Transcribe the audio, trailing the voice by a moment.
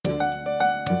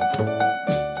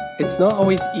It's not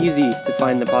always easy to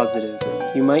find the positive.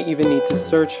 You might even need to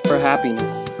search for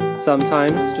happiness.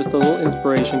 Sometimes, just a little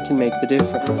inspiration can make the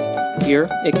difference. Here,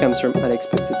 it comes from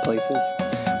unexpected places.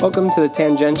 Welcome to the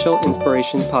Tangential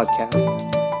Inspiration Podcast.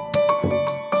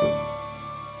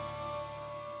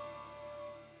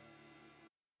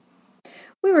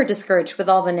 We were discouraged with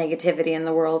all the negativity in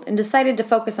the world and decided to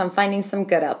focus on finding some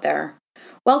good out there.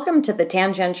 Welcome to the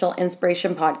Tangential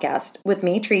Inspiration Podcast with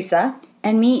me, Teresa.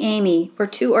 And me, Amy. We're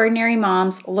two ordinary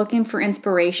moms looking for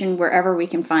inspiration wherever we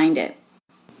can find it.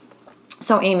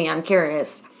 So, Amy, I'm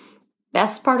curious.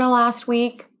 Best part of last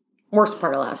week, worst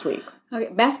part of last week?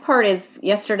 Okay, best part is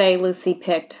yesterday Lucy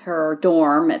picked her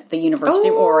dorm at the University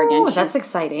of Oregon. That's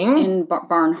exciting. In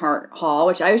Barnhart Hall,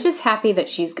 which I was just happy that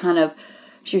she was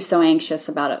so anxious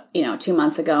about it, 2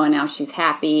 months ago, and now she's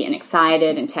happy and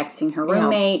excited and texting her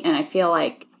roommate. And I feel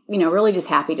like, really just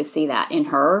happy to see that in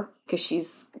her because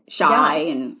she's shy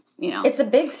and, It's a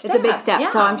big step. It's a big step. Yeah.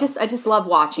 So I just love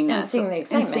watching that. And seeing the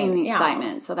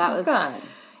excitement. So that was good.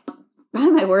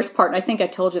 Probably my worst part. I think I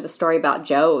told you the story about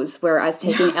Joe's where I was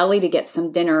taking Ellie to get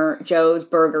some dinner, Joe's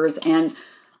Burgers, and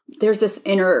there's this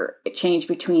interchange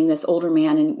between this older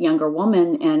man and younger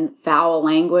woman and foul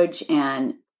language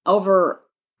and over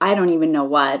I don't even know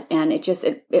what. And it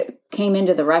came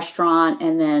into the restaurant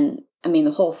and then,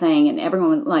 the whole thing and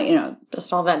everyone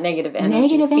just all that negative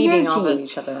energy feeding off of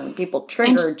each other and people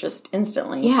triggered just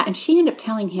instantly. Yeah. And she ended up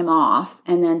telling him off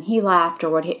and then he laughed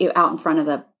out in front of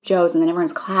the Joe's and then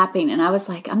everyone's clapping. And I was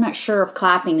like, I'm not sure if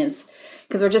clapping is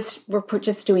because we're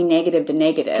just doing negative to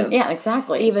negative. Yeah,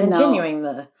 exactly. Even continuing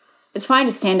it's fine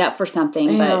to stand up for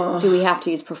something, but do we have to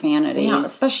use profanity? Yeah,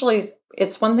 especially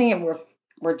it's one thing if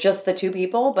we're just the two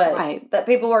people, but that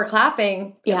people were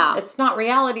clapping. Yeah. It's not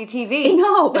reality TV.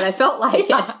 No, but I felt like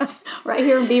it right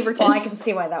here in Beaverton. Well, I can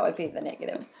see why that would be the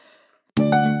negative.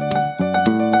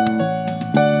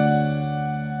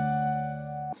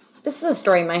 This is a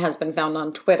story my husband found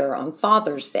on Twitter on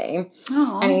Father's Day.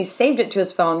 Aww. And he saved it to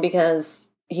his phone because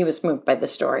he was moved by the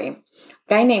story. A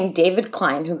guy named David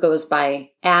Klein, who goes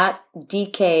by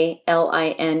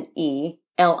 @DKLINELI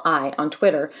on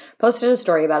Twitter, posted a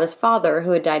story about his father who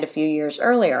had died a few years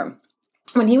earlier.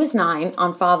 When he was 9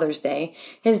 on Father's Day,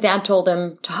 his dad told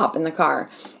him to hop in the car.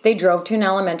 They drove to an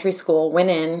elementary school, went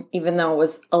in, even though it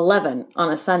was 11 on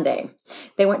a Sunday.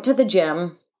 They went to the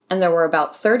gym, and there were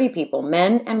about 30 people,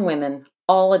 men and women,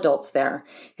 all adults there.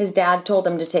 His dad told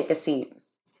him to take a seat.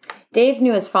 Dave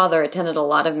knew his father attended a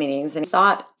lot of meetings and he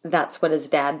thought that's what his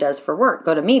dad does for work,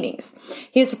 go to meetings.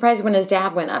 He was surprised when his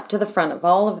dad went up to the front of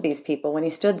all of these people. When he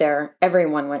stood there,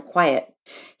 everyone went quiet.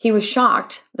 He was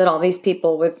shocked that all these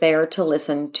people were there to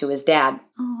listen to his dad.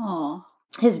 Oh.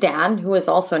 His dad, who was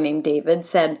also named David,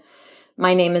 said,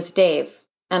 "My name is Dave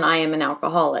and I am an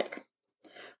alcoholic."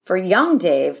 For young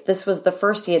Dave, this was the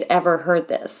first he had ever heard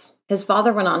this. His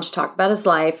father went on to talk about his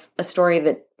life, a story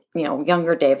that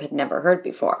younger Dave had never heard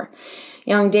before.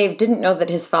 Young Dave didn't know that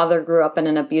his father grew up in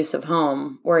an abusive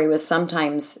home where he was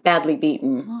sometimes badly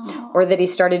beaten, or that he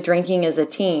started drinking as a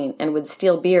teen and would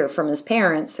steal beer from his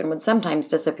parents and would sometimes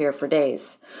disappear for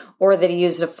days, or that he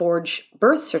used a forged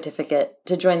birth certificate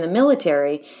to join the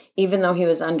military even though he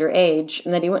was underage,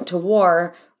 and that he went to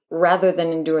war rather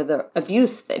than endure the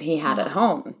abuse that he had at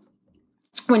home.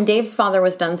 When Dave's father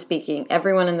was done speaking,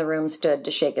 everyone in the room stood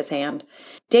to shake his hand.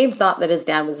 Dave thought that his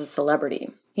dad was a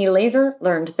celebrity. He later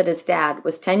learned that his dad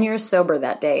was 10 years sober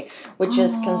that day, which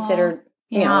is considered,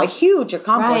 a huge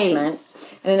accomplishment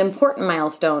and an important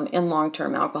milestone in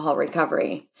long-term alcohol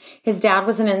recovery. His dad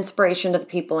was an inspiration to the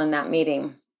people in that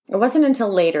meeting. It wasn't until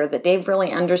later that Dave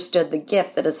really understood the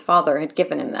gift that his father had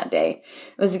given him that day.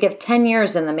 It was a gift 10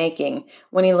 years in the making.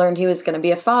 When he learned he was going to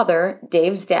be a father,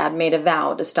 Dave's dad made a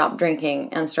vow to stop drinking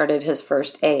and started his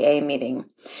first AA meeting.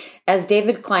 As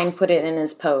David Klein put it in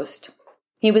his post,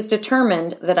 he was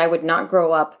determined that I would not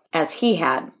grow up as he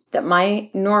had, that my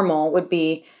normal would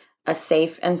be a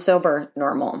safe and sober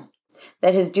normal,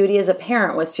 that his duty as a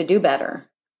parent was to do better.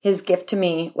 His gift to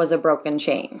me was a broken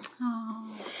chain. Aww.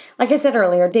 Like I said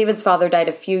earlier, David's father died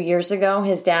a few years ago.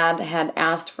 His dad had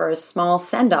asked for a small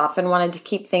send-off and wanted to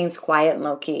keep things quiet and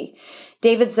low-key.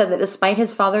 David said that despite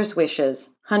his father's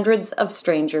wishes, hundreds of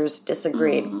strangers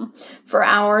disagreed. For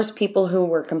hours, people who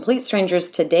were complete strangers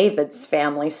to David's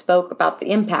family spoke about the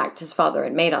impact his father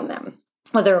had made on them.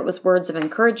 Whether it was words of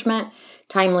encouragement,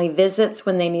 timely visits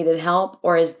when they needed help,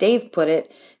 or as Dave put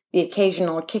it, the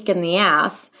occasional kick in the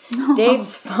ass,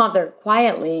 Dave's father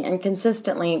quietly and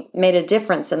consistently made a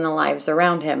difference in the lives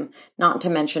around him, not to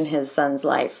mention his son's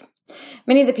life.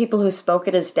 Many of the people who spoke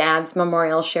at his dad's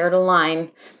memorial shared a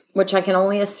line which I can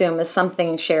only assume is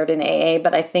something shared in AA,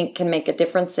 but I think can make a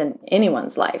difference in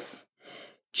anyone's life.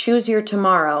 choose your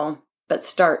tomorrow, but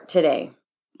start today.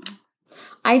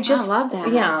 I love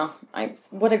that. Yeah.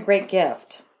 What a great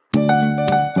gift.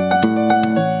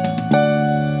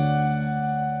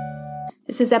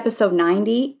 This is episode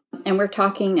 90, and we're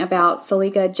talking about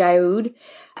Salika Jaoud.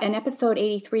 In episode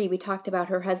 83, we talked about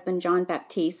her husband, John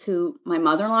Baptiste, who my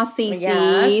mother-in-law,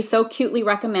 Cece, so cutely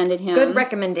recommended him. Good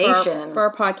recommendation. For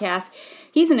our podcast.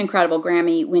 He's an incredible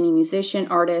Grammy-winning musician,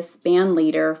 artist, band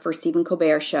leader for Stephen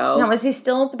Colbert Show. Now, is he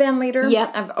still the band leader?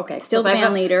 Yep. Okay. Still the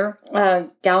band leader. A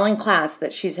gal in class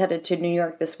that she's headed to New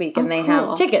York this week, and they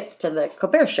have tickets to the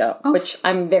Colbert Show, which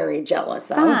I'm very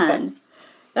jealous of. Fun.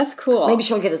 That's cool. Maybe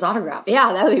she'll get his autograph.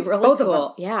 Yeah, that would be really Both cool.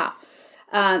 of them. Yeah.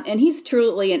 And he's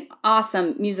truly an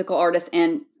awesome musical artist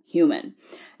and human.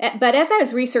 But as I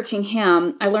was researching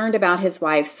him, I learned about his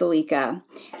wife, Salika.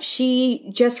 She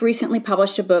just recently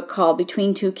published a book called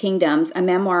Between Two Kingdoms, a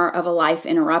memoir of a life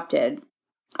interrupted.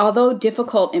 Although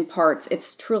difficult in parts,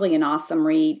 it's truly an awesome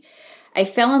read. I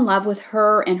fell in love with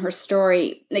her and her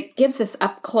story. It gives this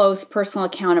up-close personal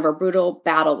account of a brutal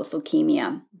battle with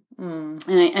leukemia. And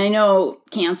I know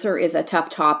cancer is a tough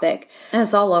topic. And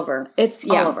it's all over. It's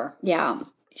all over. Yeah.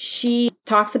 She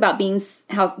talks about being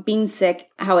sick,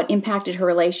 how it impacted her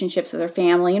relationships with her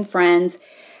family and friends.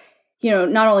 You know,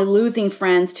 not only losing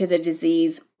friends to the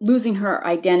disease, losing her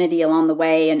identity along the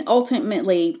way, and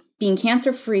ultimately being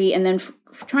cancer-free, and then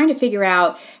trying to figure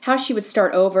out how she would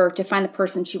start over to find the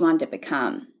person she wanted to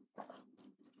become.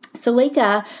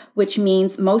 Salika, which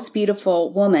means most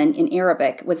beautiful woman in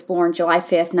Arabic, was born July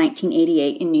 5th,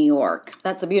 1988 in New York.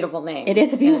 That's a beautiful name. It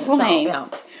is a beautiful name. Yeah.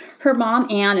 Her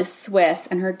mom, Anne, is Swiss,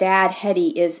 and her dad,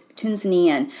 Hedi, is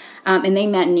Tunisian, and they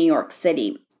met in New York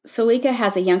City. Salika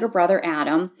has a younger brother,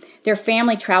 Adam. Their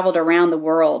family traveled around the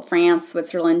world, France,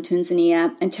 Switzerland,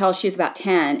 Tunisia, until she was about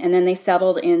 10, and then they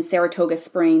settled in Saratoga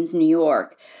Springs, New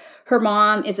York. Her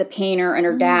mom is a painter, and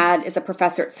her dad is a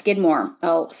professor at Skidmore,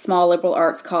 a small liberal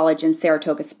arts college in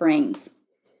Saratoga Springs.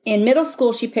 In middle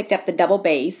school, she picked up the double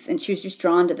bass, and she was just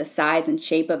drawn to the size and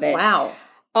shape of it. Wow.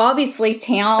 Obviously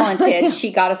talented, she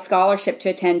got a scholarship to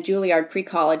attend Juilliard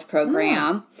pre-college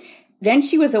program. Then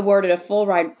she was awarded a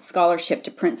full-ride scholarship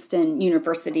to Princeton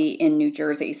University in New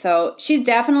Jersey. So she's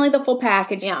definitely the full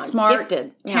package. Yeah, smart,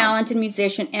 gifted. talented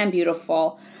musician, and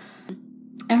beautiful.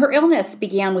 And her illness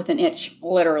began with an itch,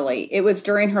 literally. It was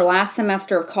during her last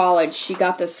semester of college. She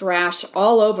got this rash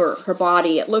all over her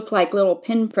body. It looked like little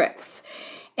pinpricks.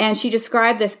 And she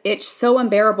described this itch so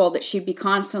unbearable that she'd be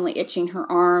constantly itching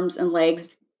her arms and legs,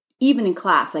 even in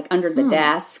class, like under the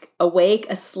desk. Awake,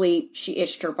 asleep, she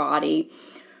itched her body.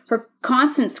 Her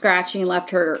constant scratching left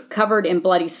her covered in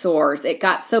bloody sores. It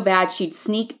got so bad she'd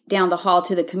sneak down the hall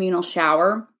to the communal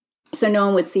shower so no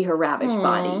one would see her ravaged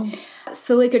body.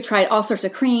 Salika tried all sorts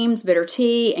of creams, bitter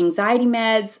tea, anxiety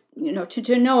meds,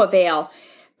 to no avail.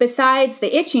 Besides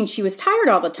the itching, she was tired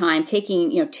all the time,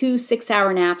 taking, 2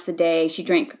 6-hour naps a day. She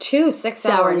drank 2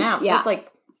 6-hour naps. Yeah. That's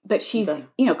like, but she's,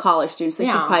 college student, so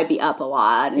she'd probably be up a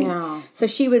lot. Yeah. So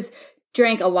she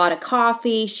drank a lot of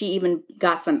coffee. She even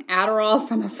got some Adderall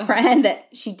from a friend that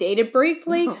she dated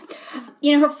briefly.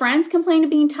 Her friends complained of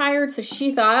being tired, so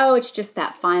she thought, it's just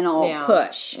that final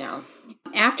push. Yeah.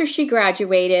 After she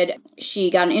graduated,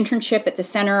 she got an internship at the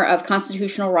Center of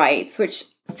Constitutional Rights, which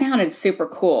sounded super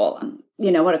cool.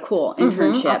 What a cool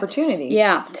internship. Opportunity.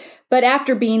 Yeah. But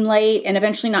after being late and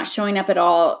eventually not showing up at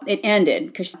all, it ended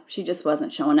because she just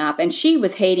wasn't showing up. And she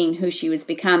was hating who she was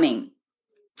becoming.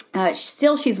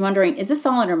 Still, she's wondering, is this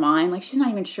all in her mind? Like, she's not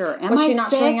even sure. Was she not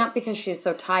showing up because she's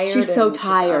so tired? She's so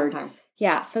tired.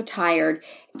 Yeah, so tired.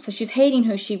 So she's hating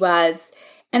who she was.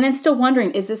 And then still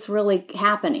wondering, is this really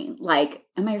happening? Like,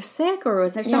 am I sick or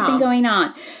is there something going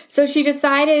on? So she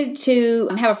decided to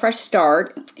have a fresh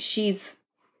start. She's,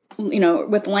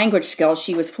 with language skills,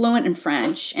 she was fluent in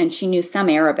French and she knew some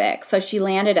Arabic. So she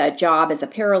landed a job as a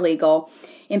paralegal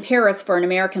in Paris for an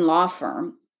American law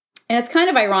firm. And it's kind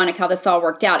of ironic how this all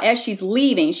worked out. As she's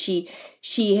leaving, she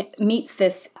meets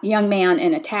this young man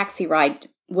in a taxi ride,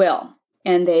 Will.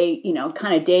 And they,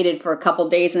 kind of dated for a couple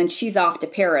days, and then she's off to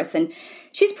Paris. And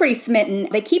she's pretty smitten.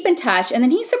 They keep in touch, and then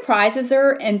he surprises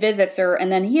her and visits her,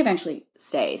 and then he eventually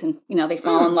stays. And, they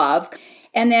fall in love.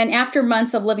 And then after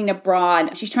months of living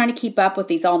abroad, she's trying to keep up with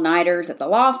these all-nighters at the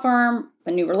law firm,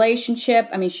 the new relationship.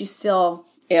 I mean, she's still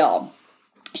ill.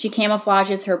 She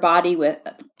camouflages her body with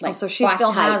so she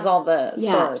still has all the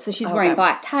sores. So she's wearing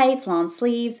black tights, long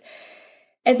sleeves.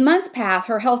 As months passed,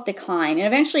 her health declined, and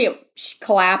eventually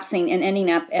collapsing and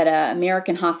ending up at an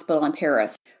American hospital in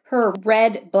Paris. Her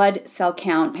red blood cell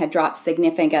count had dropped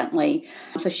significantly,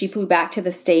 so she flew back to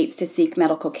the States to seek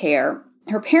medical care.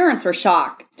 Her parents were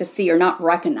shocked to see her not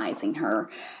recognizing her.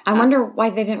 I wonder why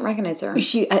they didn't recognize her.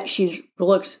 She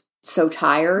looked so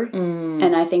tired,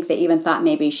 and I think they even thought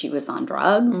maybe she was on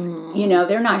drugs. You know,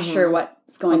 they're not sure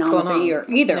what's going on with her ear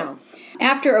either. No.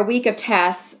 After a week of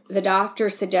tests, the doctor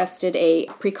suggested a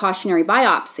precautionary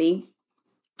biopsy,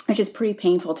 which is pretty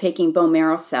painful, taking bone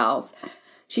marrow cells.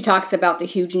 She talks about the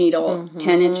huge needle,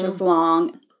 10 inches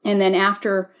long. And then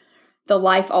after the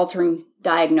life-altering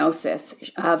diagnosis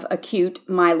of acute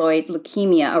myeloid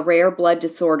leukemia, a rare blood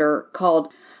disorder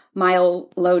called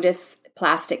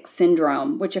myelodysplastic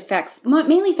syndrome, which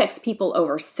mainly affects people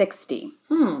over 60.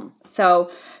 So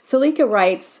Suleika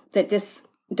writes that this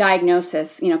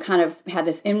diagnosis, kind of had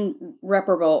this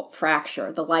irreparable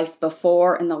fracture, the life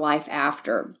before and the life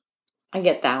after. I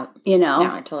get that. Yeah,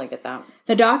 I totally get that.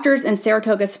 The doctors in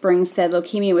Saratoga Springs said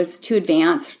leukemia was too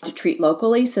advanced to treat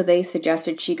locally, so they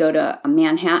suggested she go to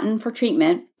Manhattan for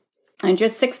treatment. And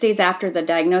just 6 days after the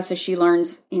diagnosis, she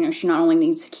learns, she not only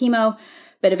needs chemo,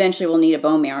 but eventually will need a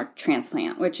bone marrow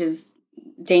transplant, which is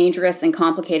dangerous and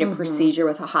complicated procedure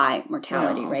with a high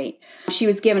mortality rate. She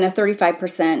was given a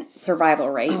 35% survival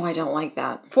rate. Oh, I don't like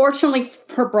that. Fortunately,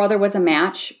 her brother was a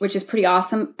match, which is pretty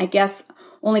awesome. I guess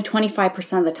only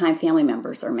 25% of the time family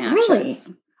members are matches. Really?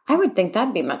 I would think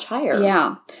that'd be much higher.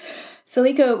 Yeah.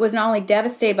 Suleika was not only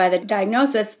devastated by the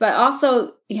diagnosis, but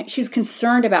also she was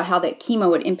concerned about how the chemo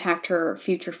would impact her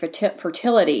future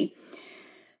fertility.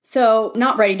 So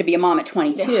not ready to be a mom at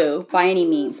 22 by any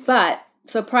means. But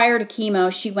so prior to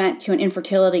chemo, she went to an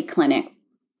infertility clinic.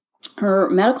 Her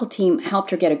medical team helped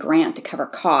her get a grant to cover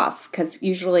costs because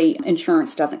usually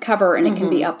insurance doesn't cover, and it can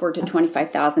be upward to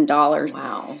 $25,000.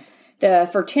 Wow. The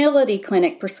fertility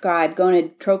clinic prescribed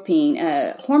gonadotropin,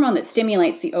 a hormone that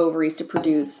stimulates the ovaries to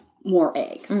produce more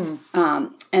eggs. And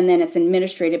then it's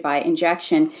administered by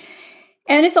injection.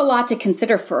 And it's a lot to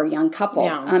consider for a young couple.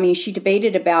 Yeah. I mean, she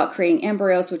debated about creating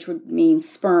embryos, which would mean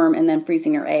sperm, and then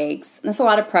freezing her eggs. And that's a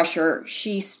lot of pressure.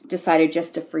 She decided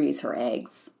just to freeze her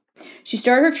eggs. She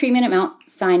started her treatment at Mount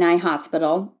Sinai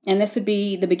Hospital, and this would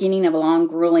be the beginning of a long,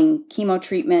 grueling chemo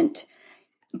treatment,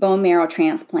 bone marrow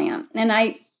transplant. And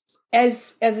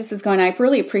as this is going, I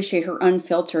really appreciate her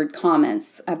unfiltered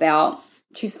comments about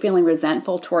she's feeling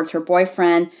resentful towards her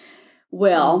boyfriend,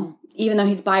 Will, even though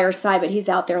he's by her side, but he's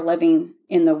out there living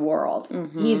in the world.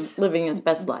 He's living his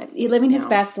best life. He's living his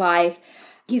best life.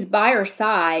 He's by her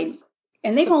side,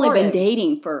 and they've only been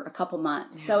dating for a couple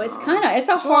months. So it's a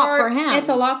lot for him. It's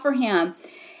a lot for him.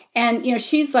 And,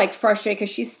 she's like frustrated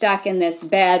because she's stuck in this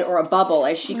bed or a bubble,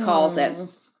 as she calls it,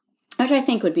 which I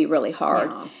think would be really hard.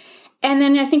 Yeah. And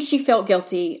then I think she felt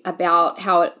guilty about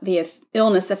how the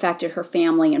illness affected her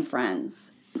family and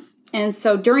friends. And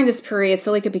so during this period,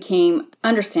 Suleika became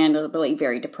understandably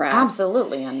very depressed.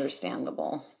 Absolutely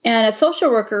understandable. And a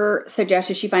social worker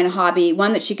suggested she find a hobby,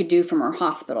 one that she could do from her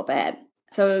hospital bed.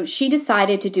 So she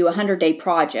decided to do a 100-day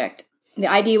project. The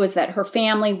idea was that her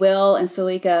family, Will and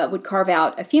Suleika, would carve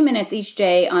out a few minutes each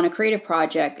day on a creative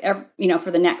project, for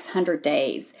the next 100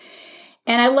 days.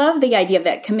 And I love the idea of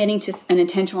that, committing to an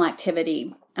intentional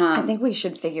activity. I think we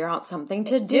should figure out something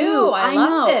to do. I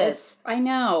love this. I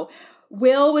know.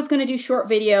 Will was going to do short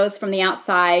videos from the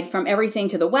outside, from everything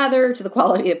to the weather, to the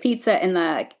quality of pizza in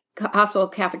the hospital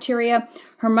cafeteria.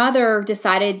 Her mother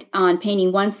decided on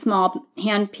painting one small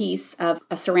hand piece of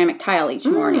a ceramic tile each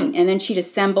morning. And then she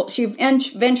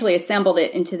eventually assembled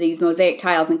it into these mosaic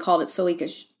tiles and called it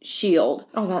Suleika's Shield.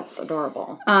 Oh, that's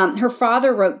adorable. Her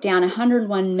father wrote down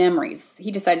 101 memories.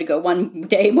 He decided to go one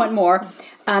more.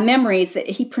 Memories that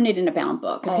he printed in a bound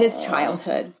book of his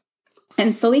childhood.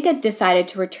 And Suleika decided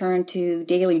to return to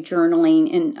daily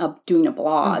journaling and doing a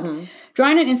blog.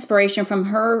 Drawing an inspiration from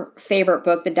her favorite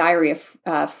book, The Diary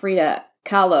of Frida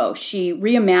Kahlo, she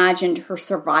reimagined her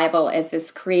survival as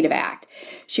this creative act.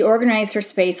 She organized her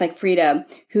space like Frida,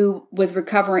 who was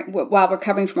recovering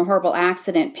from a horrible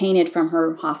accident, painted from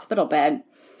her hospital bed.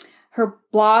 Her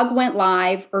blog went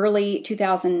live early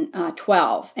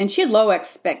 2012, and she had low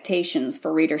expectations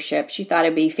for readership. She thought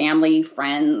it'd be family,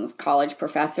 friends, college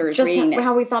professors reading it. Just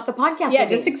how we thought the podcast would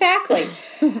be. Just exactly.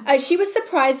 She was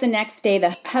surprised the next day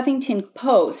the Huffington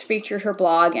Post featured her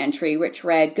blog entry, which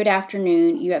read, "Good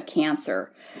afternoon, you have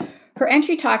cancer." Her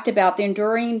entry talked about the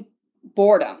enduring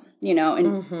boredom,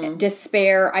 and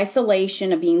despair,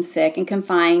 isolation of being sick, and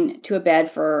confined to a bed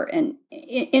for an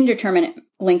indeterminate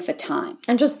length of time.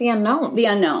 And just the unknown.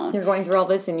 You're going through all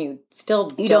this and you still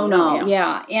don't know.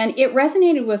 Yeah. And it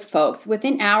resonated with folks.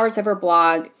 Within hours of her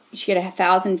blog, she had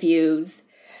 1,000 views.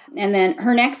 And then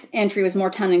her next entry was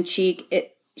more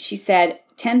tongue-in-cheek. She said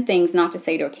 10 things not to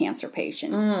say to a cancer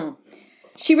patient.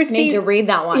 She need received... to read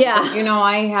that one. Yeah. 'Cause,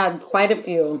 I had quite a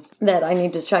few that I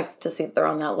need to check to see if they're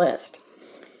on that list.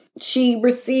 She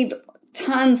received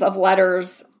tons of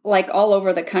letters, like all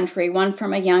over the country. One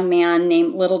from a young man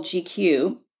named Little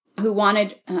GQ, who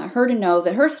wanted her to know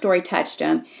that her story touched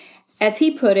him, as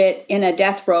he put it, in a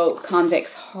death row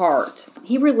convict's heart.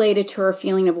 He related to her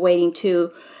feeling of waiting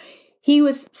too. He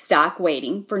was stuck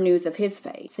waiting for news of his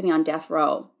fate, sitting on death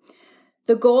row.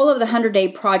 The goal of the 100-day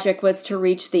project was to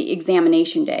reach the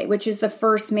examination day, which is the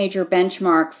first major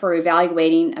benchmark for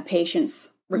evaluating a patient's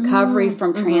recovery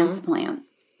from transplant.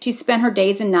 She spent her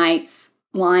days and nights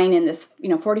lying in this,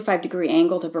 45-degree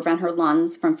angle to prevent her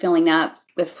lungs from filling up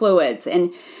with fluids.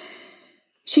 And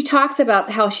she talks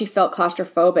about how she felt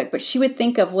claustrophobic, but she would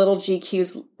think of Little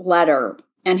GQ's letter,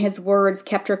 and his words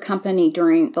kept her company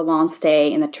during the long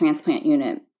stay in the transplant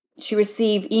unit. She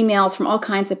received emails from all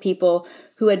kinds of people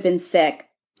who had been sick,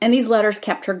 and these letters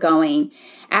kept her going.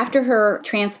 After her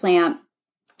transplant,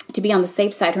 to be on the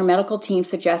safe side, her medical team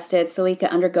suggested Salika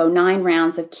undergo 9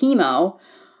 rounds of chemo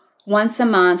once a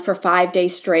month for 5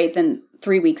 days straight, then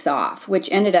 3 weeks off, which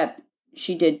ended up,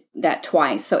 she did that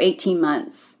twice, so 18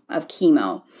 months of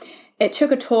chemo. It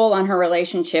took a toll on her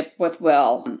relationship with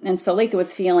Will, and Salika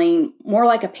was feeling more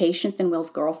like a patient than Will's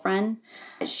girlfriend.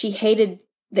 She hated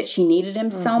that she needed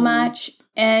him so much.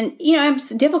 And, it's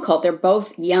difficult. They're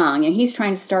both young, and he's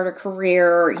trying to start a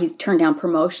career. He's turned down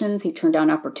promotions. He turned down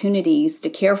opportunities to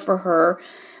care for her.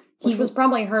 Which was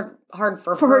probably hard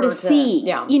for her to see.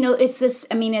 Yeah. It's this,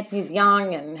 he's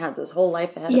young and has his whole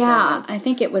life ahead of him. Yeah, I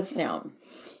think it was...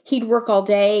 He'd work all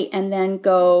day and then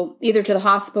go either to the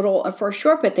hospital or for a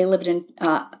short bit. They lived in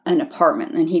an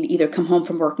apartment, and he'd either come home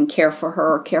from work and care for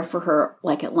her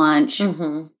like at lunch.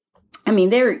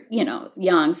 They're,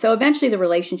 young. So eventually the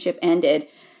relationship ended.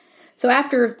 So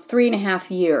after 3.5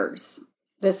 years,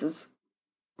 this is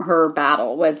her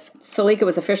battle, Salika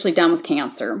was officially done with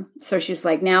cancer. So she's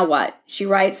like, now what? She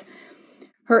writes,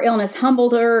 her illness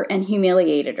humbled her and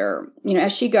humiliated her.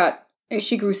 As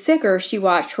she grew sicker, she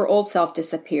watched her old self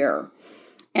disappear.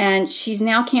 And she's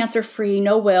now cancer-free,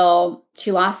 no Will.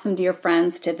 She lost some dear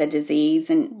friends to the disease.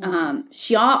 And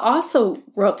she also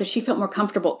wrote that she felt more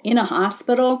comfortable in a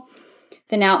hospital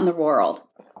than out in the world.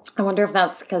 I wonder if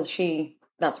that's because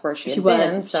that's where she had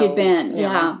been. She'd been,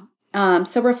 yeah.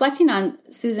 So reflecting on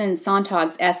Susan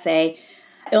Sontag's essay,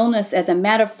 Illness as a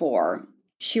Metaphor,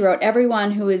 she wrote,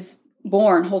 everyone who is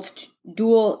born holds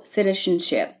dual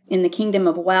citizenship in the kingdom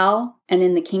of well and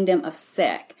in the kingdom of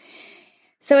sick.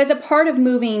 So as a part of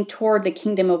moving toward the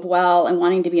kingdom of well and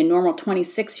wanting to be a normal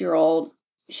 26-year-old,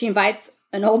 she invites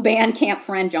an old band camp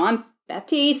friend, John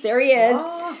Baptiste, there he is,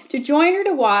 to join her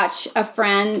to watch a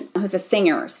friend who's a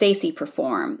singer, Stacy,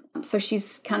 perform. So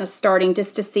she's kind of starting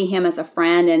just to see him as a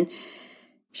friend. And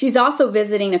she's also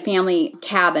visiting a family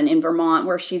cabin in Vermont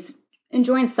where she's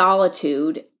enjoying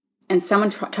solitude. And someone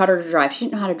taught her to drive. She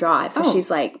didn't know how to drive. So she's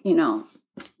like,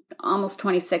 almost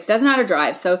 26, doesn't know how to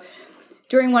drive. So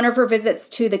during one of her visits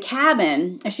to the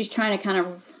cabin, as she's trying to kind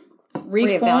of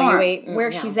reevaluate where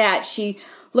she's at, she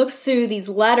looks through these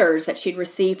letters that she'd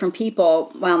received from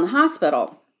people while in the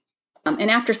hospital. And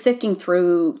after sifting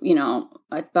through,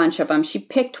 a bunch of them, she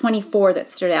picked 24 that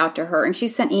stood out to her. And she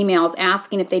sent emails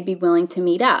asking if they'd be willing to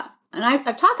meet up. And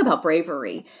I've talked about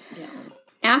bravery. Yeah.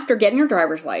 After getting her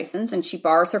driver's license, and she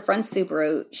borrows her friend's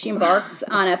Subaru, she embarks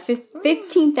on a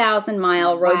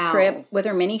 15,000-mile road trip with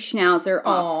her mini schnauzer,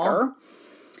 Oscar.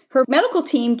 Her medical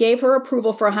team gave her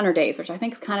approval for 100 days, which I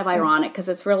think is kind of ironic because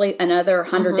it's really another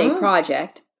 100-day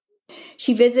project.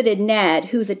 She visited Ned,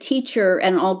 who's a teacher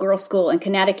at an all-girls school in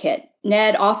Connecticut.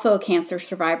 Ned, also a cancer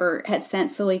survivor, had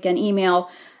sent Salika an email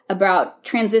about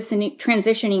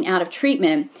transitioning out of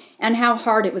treatment and how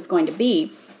hard it was going to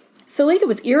be. Salika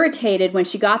was irritated when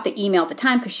she got the email at the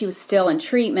time because she was still in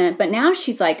treatment, but now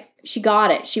she's like, she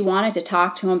got it. She wanted to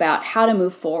talk to him about how to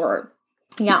move forward.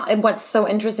 Yeah, and what's so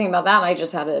interesting about that, I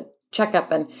just had a checkup,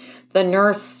 and the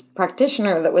nurse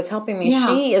practitioner that was helping me,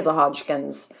 she is a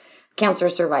Hodgkin's cancer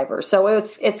survivor. So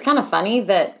it's kind of funny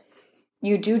that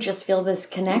you do just feel this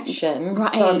connection.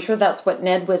 Right. So I'm sure that's what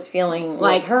Ned was feeling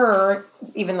like her,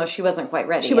 even though she wasn't quite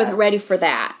ready. She wasn't ready for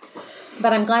that.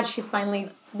 But I'm glad she finally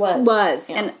was.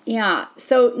 Yeah. And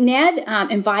so Ned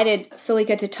invited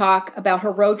Salika to talk about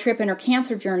her road trip and her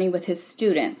cancer journey with his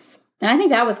students. And I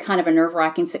think that was kind of a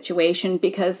nerve-wracking situation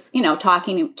because,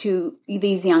 talking to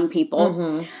these young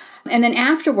people. And then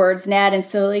afterwards, Ned and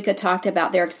Salika talked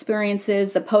about their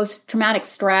experiences, the post-traumatic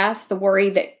stress, the worry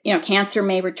that, cancer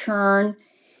may return.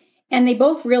 And they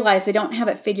both realized they don't have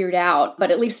it figured out,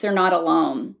 but at least they're not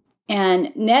alone.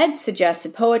 And Ned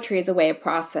suggested poetry as a way of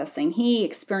processing. He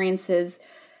experiences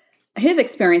his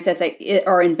experiences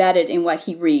are embedded in what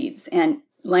he reads, and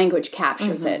language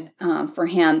captures it for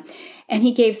him. And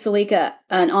he gave Salika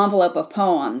an envelope of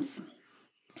poems.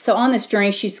 So on this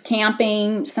journey, she's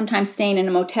camping, sometimes staying in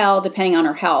a motel, depending on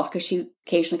her health, because she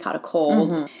occasionally caught a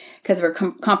cold because of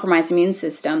her compromised immune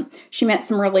system. She met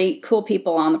some really cool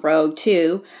people on the road,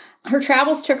 too. Her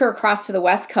travels took her across to the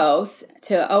West Coast,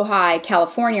 to Ojai,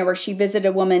 California, where she visited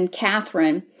a woman,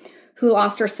 Catherine, who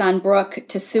lost her son, Brooke,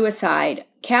 to suicide.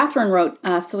 Catherine wrote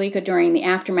Salika during the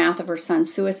aftermath of her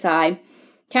son's suicide.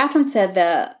 Catherine said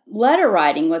the letter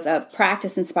writing was a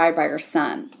practice inspired by her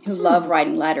son, who loved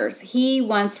writing letters. He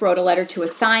once wrote a letter to a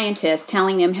scientist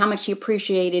telling him how much he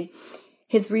appreciated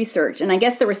his research. And I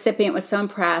guess the recipient was so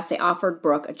impressed, they offered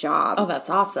Brooke a job. Oh, that's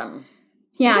awesome.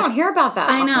 Yeah. You don't hear about that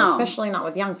often, know. Especially not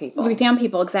with young people. With young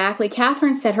people, exactly.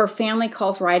 Catherine said her family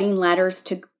calls writing letters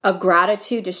of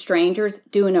gratitude to strangers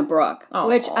doing a Brooke,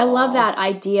 which I love that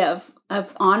idea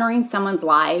of honoring someone's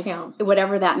life,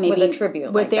 whatever that may be. With a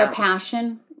tribute. With their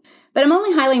passion. But I'm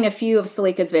only highlighting a few of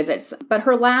Salika's visits. But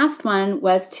her last one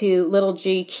was to Little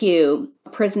GQ, a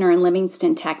prisoner in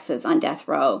Livingston, Texas, on death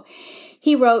row.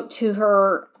 He wrote to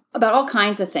her about all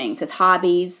kinds of things, his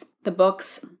hobbies, the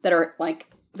books that are like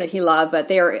that he loved, but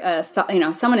they're,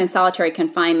 someone in solitary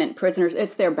confinement, prisoners,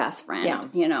 it's their best friend,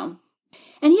 you know.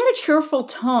 And he had a cheerful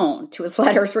tone to his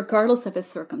letters, regardless of his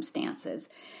circumstances.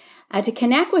 To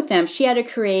connect with them, she had to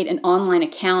create an online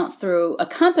account through a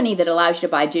company that allows you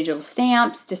to buy digital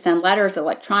stamps to send letters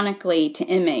electronically to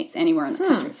inmates anywhere in the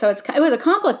country. So it was a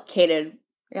complicated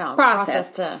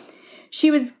process.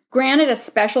 She was granted a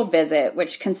special visit,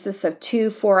 which consists of 2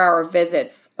 4-hour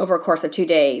visits over a course of 2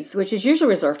 days, which is usually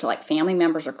reserved to like family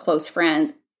members or close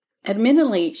friends.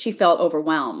 Admittedly, she felt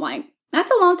overwhelmed. Like,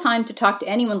 that's a long time to talk to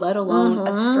anyone, let alone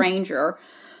a stranger.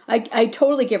 I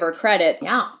totally give her credit.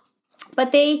 Yeah.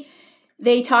 But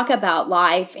they talk about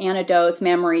life, anecdotes,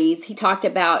 memories. He talked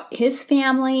about his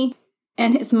family,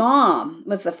 and his mom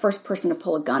was the first person to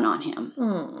pull a gun on him.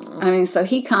 I mean, so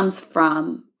he comes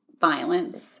from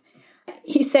violence.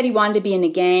 He said he wanted to be in a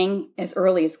gang as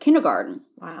early as kindergarten.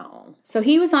 Wow. So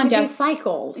he was on death.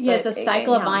 Cycles. Yes, a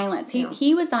cycle of violence.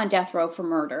 He was on death row for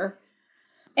murder.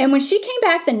 And when she came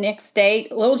back the next day,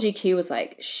 Little GQ was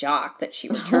like shocked that she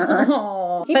returned.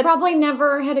 He probably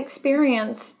never had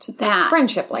experienced that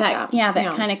friendship like that. Yeah,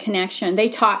 that kind of connection. They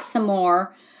talked some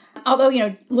more. Although,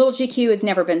 Little GQ has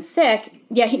never been sick,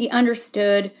 yet he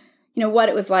understood, what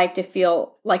it was like to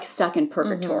feel like stuck in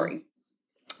purgatory,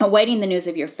 awaiting the news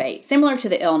of your fate. Similar to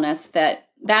the illness, that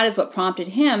is what prompted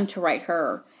him to write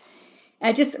her.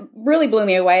 It just really blew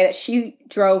me away that she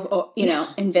drove,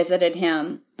 and visited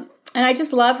him. And I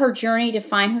just love her journey to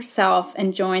find herself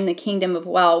and join the kingdom of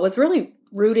well was really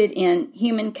rooted in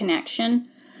human connection.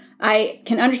 I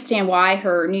can understand why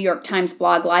her New York Times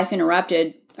blog, Life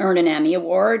Interrupted, earned an Emmy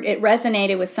Award. It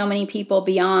resonated with so many people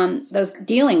beyond those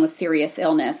dealing with serious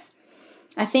illness.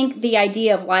 I think the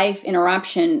idea of life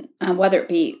interruption, whether it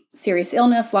be serious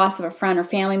illness, loss of a friend or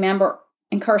family member,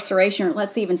 incarceration, or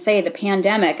let's even say the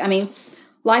pandemic,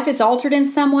 life is altered in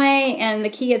some way, and the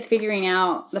key is figuring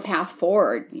out the path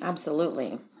forward.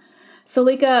 Absolutely.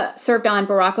 Salika served on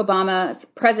Barack Obama's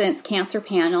president's cancer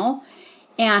panel,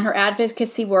 and her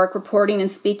advocacy work, reporting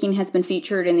and speaking has been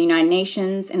featured in the United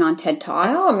Nations and on TED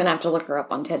Talks. Oh, I'm going to have to look her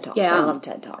up on TED Talks. Yeah. I love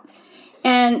TED Talks.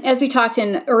 And as we talked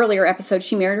in earlier episodes,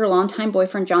 she married her longtime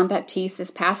boyfriend, John Baptiste,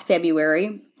 this past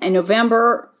February. In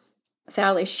November,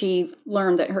 sadly, she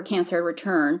learned that her cancer had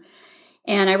returned.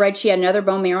 And I read she had another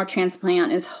bone marrow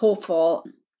transplant, is hopeful.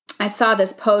 I saw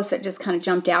this post that just kind of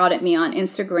jumped out at me on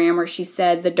Instagram where she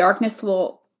said, the darkness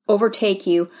will overtake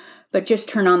you, but just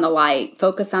turn on the light,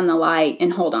 focus on the light,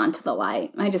 and hold on to the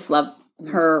light. I just love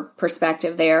her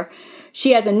perspective there.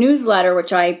 She has a newsletter,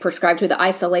 which I prescribe to, the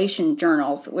Isolation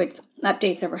Journals, which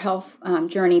updates of her health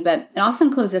journey, but it also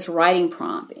includes this writing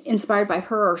prompt inspired by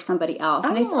her or somebody else.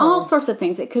 And it's all sorts of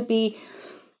things. It could be,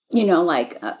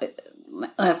 like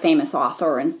a famous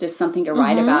author and just something to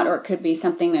write about, or it could be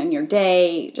something in your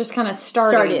day. Just kind of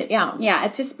started. Yeah,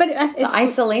 it's just, but it's the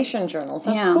Isolation Journals.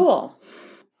 That's cool.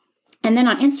 And then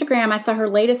on Instagram, I saw her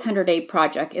latest 100-day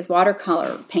project is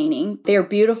watercolor painting. They're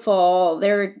beautiful.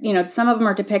 They're, some of them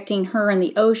are depicting her in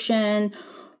the ocean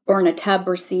or in a tub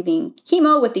receiving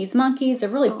chemo with these monkeys. They're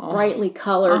really brightly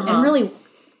colored and really,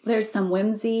 there's some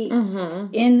whimsy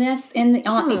in this.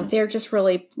 They're just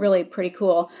really, really pretty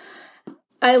cool.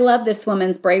 I love this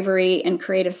woman's bravery and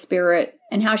creative spirit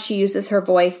and how she uses her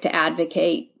voice to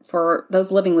advocate for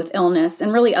those living with illness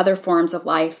and really other forms of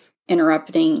life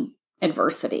interrupting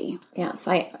adversity. Yes,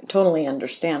 I totally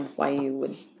understand why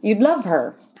you'd love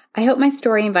her. I hope my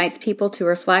story invites people to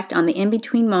reflect on the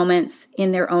in-between moments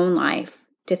in their own life,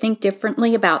 to think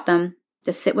differently about them,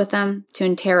 to sit with them, to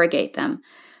interrogate them.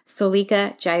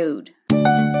 Stolika Jaoud.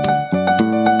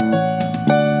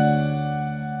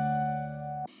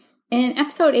 In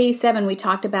episode 87, we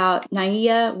talked about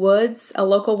Naia Woods, a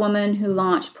local woman who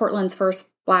launched Portland's first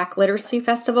Black Literacy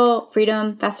Festival,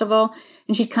 Freedom Festival,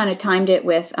 and she kind of timed it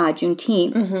with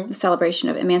Juneteenth, the celebration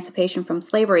of emancipation from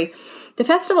slavery. The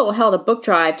festival held a book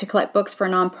drive to collect books for a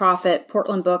nonprofit,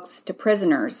 Portland Books to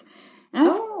Prisoners. And I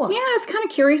was kind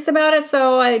of curious about it,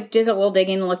 so I did a little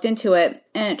digging and looked into it.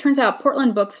 And it turns out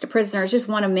Portland Books to Prisoners is just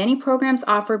one of many programs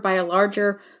offered by a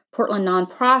larger Portland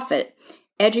nonprofit,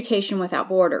 Education Without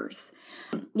Borders.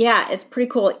 Yeah, it's pretty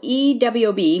cool.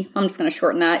 EWB, I'm just going to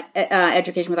shorten that,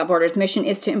 Education Without Borders, mission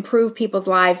is to improve people's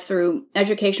lives through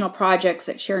educational projects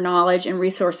that share knowledge and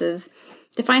resources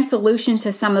to find solutions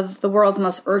to some of the world's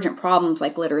most urgent problems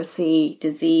like literacy,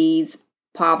 disease,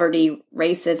 poverty,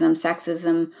 racism,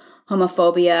 sexism,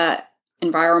 homophobia,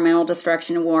 environmental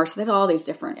destruction, and war. So they have all these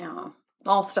different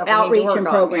all stuff outreach and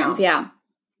programs.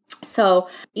 So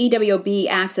EWB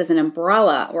acts as an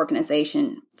umbrella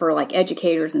organization for like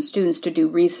educators and students to do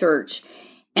research,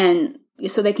 and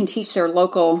so they can teach their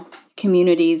local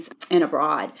communities and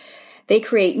abroad. They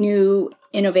create new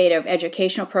innovative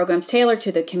educational programs tailored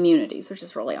to the communities, which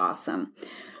is really awesome.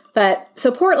 But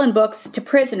so Portland Books to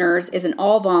Prisoners is an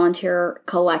all-volunteer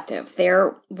collective.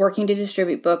 They're working to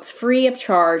distribute books free of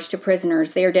charge to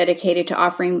prisoners. They are dedicated to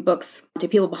offering books to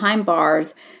people behind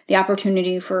bars, the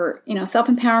opportunity for,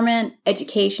 self-empowerment,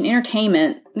 education,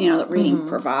 entertainment, that reading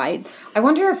provides. I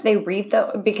wonder if they read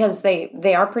because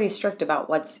they are pretty strict about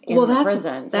what's in the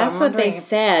prison. So that's what they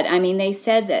said. I mean, they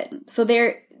said that. So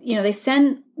they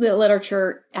send the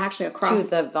literature actually across...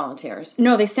 To the volunteers.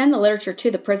 No, they send the literature to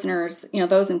the prisoners,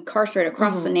 those incarcerated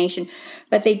across the nation.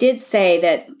 But they did say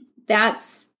that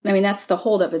that's the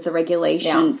holdup is the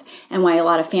regulations and why a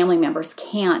lot of family members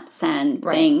can't send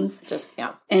things.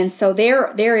 And so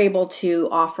they're able to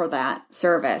offer that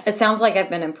service. It sounds like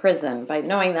I've been in prison by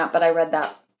knowing that, but I read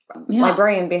that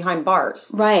Librarian Behind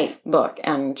Bars book,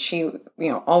 and she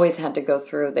always had to go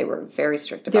through. They were very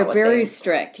strict about They're very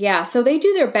strict, so they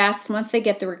do their best once they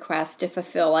get the request to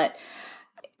fulfill it.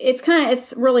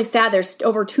 It's really sad. There's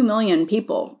over 2 million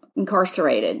people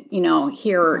incarcerated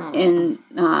here in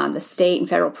the state and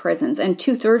federal prisons, and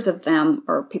 2/3 of them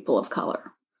are people of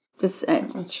color. It's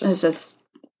just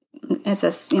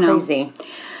crazy.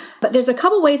 But there's a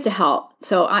couple ways to help.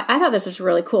 So I thought this was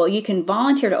really cool. You can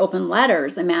volunteer to open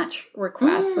letters and match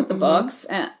requests with the books,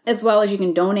 as well as you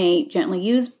can donate gently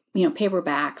used,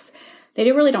 paperbacks.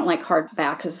 They really don't like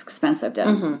hardbacks. It's expensive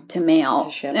to mail.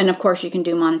 To ship. And of course, you can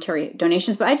do monetary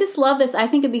donations. But I just love this. I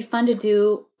think it'd be fun to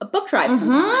do a book drive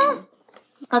sometime.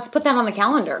 Let's put that on the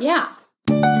calendar. Yeah.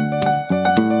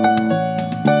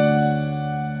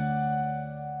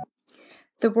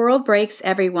 The world breaks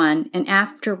everyone, and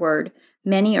afterward,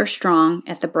 many are strong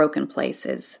at the broken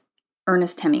places.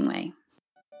 Ernest Hemingway.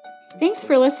 Thanks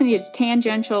for listening to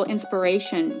Tangential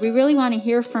Inspiration. We really want to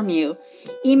hear from you.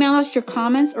 Email us your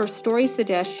comments or story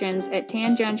suggestions at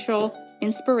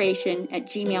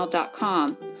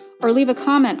tangentialinspiration@gmail.com or leave a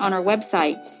comment on our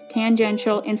website,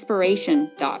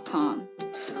 tangentialinspiration.com.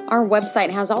 Our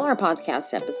website has all our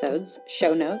podcast episodes,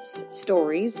 show notes,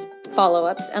 stories,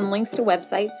 follow-ups, and links to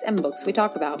websites and books we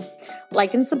talk about.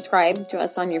 Like and subscribe to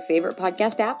us on your favorite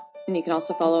podcast app, and you can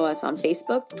also follow us on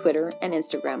Facebook, Twitter, and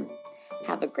Instagram.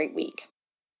 Have a great week.